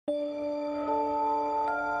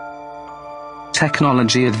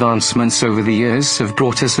Technology advancements over the years have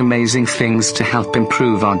brought us amazing things to help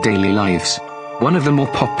improve our daily lives. One of the more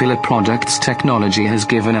popular products technology has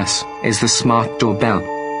given us is the smart doorbell.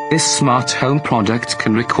 This smart home product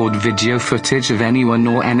can record video footage of anyone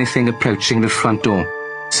or anything approaching the front door.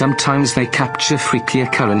 Sometimes they capture freaky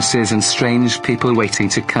occurrences and strange people waiting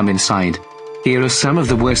to come inside. Here are some of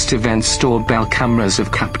the worst events doorbell cameras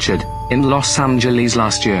have captured. In Los Angeles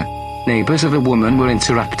last year, neighbors of a woman were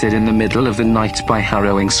interrupted in the middle of the night by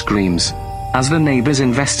harrowing screams. As the neighbors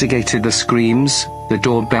investigated the screams, the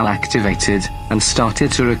doorbell activated and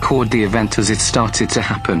started to record the event as it started to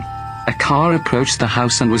happen. A car approached the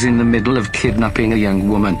house and was in the middle of kidnapping a young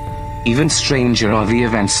woman. Even stranger are the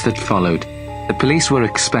events that followed. The police were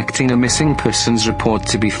expecting a missing persons report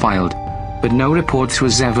to be filed, but no report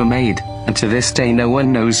was ever made, and to this day no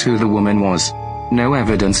one knows who the woman was. No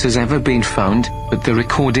evidence has ever been found, but the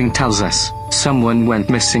recording tells us someone went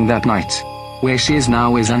missing that night. Where she is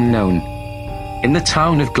now is unknown. In the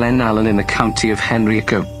town of Glen Allen in the county of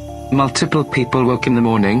Henrico, multiple people woke in the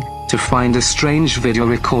morning to find a strange video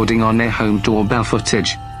recording on their home doorbell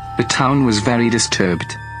footage. The town was very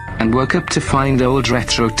disturbed and woke up to find old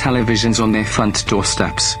retro televisions on their front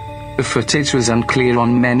doorsteps. The footage was unclear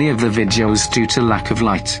on many of the videos due to lack of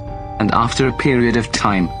light, and after a period of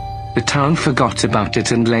time, the town forgot about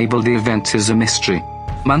it and labeled the event as a mystery.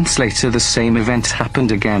 Months later the same event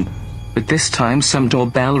happened again, but this time some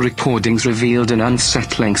doorbell recordings revealed an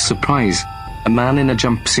unsettling surprise. A man in a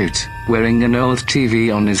jumpsuit, wearing an old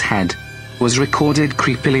TV on his head, was recorded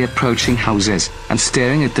creepily approaching houses and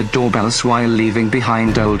staring at the doorbells while leaving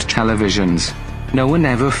behind old televisions. No one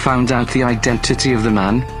ever found out the identity of the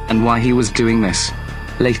man and why he was doing this.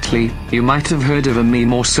 Lately, you might have heard of a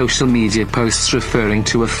meme or social media posts referring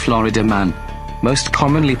to a Florida man, most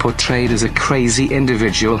commonly portrayed as a crazy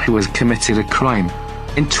individual who has committed a crime.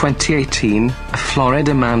 In 2018, a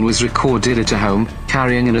Florida man was recorded at a home,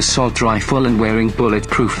 carrying an assault rifle and wearing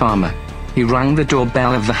bulletproof armor. He rang the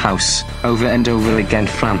doorbell of the house, over and over again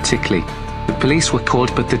frantically. The police were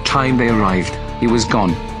called, but the time they arrived, he was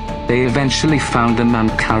gone. They eventually found the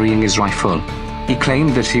man carrying his rifle. He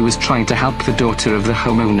claimed that he was trying to help the daughter of the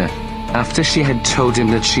homeowner, after she had told him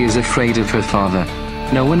that she is afraid of her father.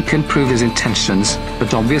 No one can prove his intentions,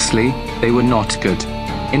 but obviously, they were not good.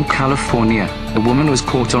 In California, a woman was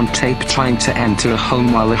caught on tape trying to enter a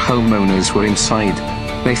home while the homeowners were inside.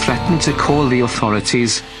 They threatened to call the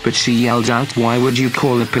authorities, but she yelled out, "Why would you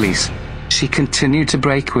call the police?" She continued to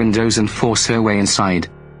break windows and force her way inside.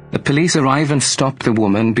 The police arrived and stopped the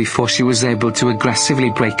woman before she was able to aggressively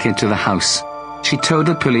break into the house. She told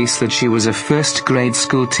the police that she was a first-grade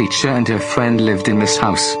school teacher and her friend lived in this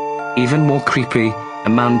house. Even more creepy, a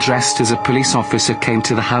man dressed as a police officer came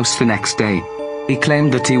to the house the next day. He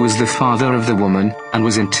claimed that he was the father of the woman, and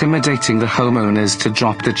was intimidating the homeowners to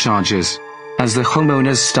drop the charges. As the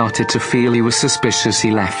homeowners started to feel he was suspicious, he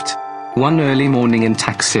left. One early morning in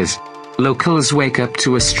Texas, locals wake up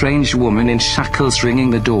to a strange woman in shackles ringing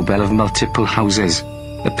the doorbell of multiple houses.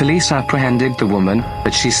 The police apprehended the woman,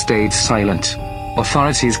 but she stayed silent.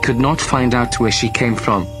 Authorities could not find out where she came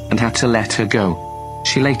from, and had to let her go.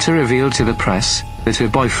 She later revealed to the press that her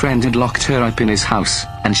boyfriend had locked her up in his house,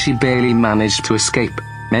 and she barely managed to escape.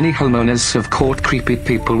 Many homeowners have caught creepy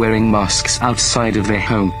people wearing masks outside of their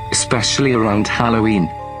home, especially around Halloween.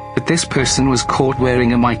 But this person was caught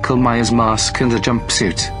wearing a Michael Myers mask and a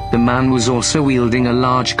jumpsuit. The man was also wielding a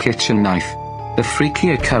large kitchen knife. The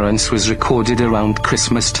freaky occurrence was recorded around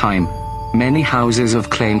Christmas time. Many houses have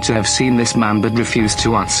claimed to have seen this man but refused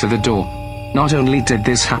to answer the door. Not only did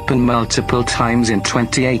this happen multiple times in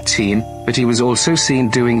 2018, but he was also seen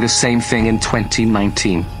doing the same thing in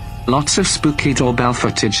 2019. Lots of spooky doorbell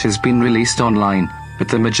footage has been released online, but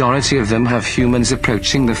the majority of them have humans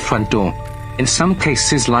approaching the front door. In some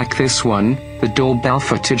cases like this one, the doorbell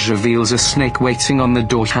footage reveals a snake waiting on the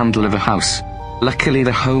door handle of a house. Luckily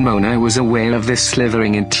the homeowner was aware of this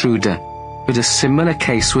slithering intruder. But a similar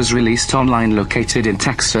case was released online located in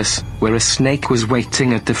Texas, where a snake was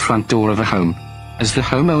waiting at the front door of a home. As the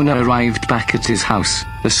homeowner arrived back at his house,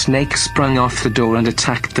 the snake sprung off the door and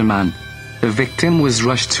attacked the man. The victim was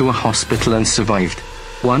rushed to a hospital and survived.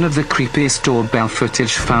 One of the creepiest doorbell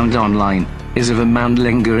footage found online is of a man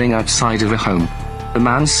lingering outside of a home. The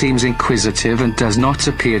man seems inquisitive and does not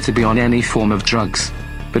appear to be on any form of drugs.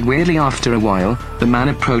 But weirdly, after a while, the man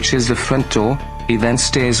approaches the front door. He then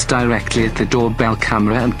stares directly at the doorbell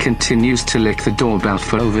camera and continues to lick the doorbell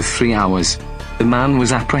for over 3 hours. The man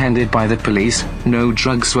was apprehended by the police. No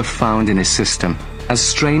drugs were found in his system. As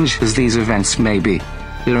strange as these events may be,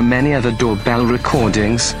 there are many other doorbell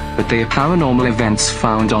recordings, but they are paranormal events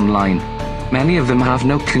found online. Many of them have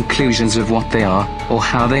no conclusions of what they are, or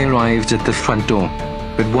how they arrived at the front door.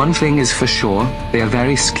 But one thing is for sure, they are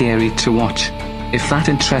very scary to watch. If that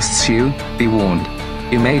interests you, be warned.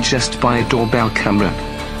 You may just buy a doorbell camera.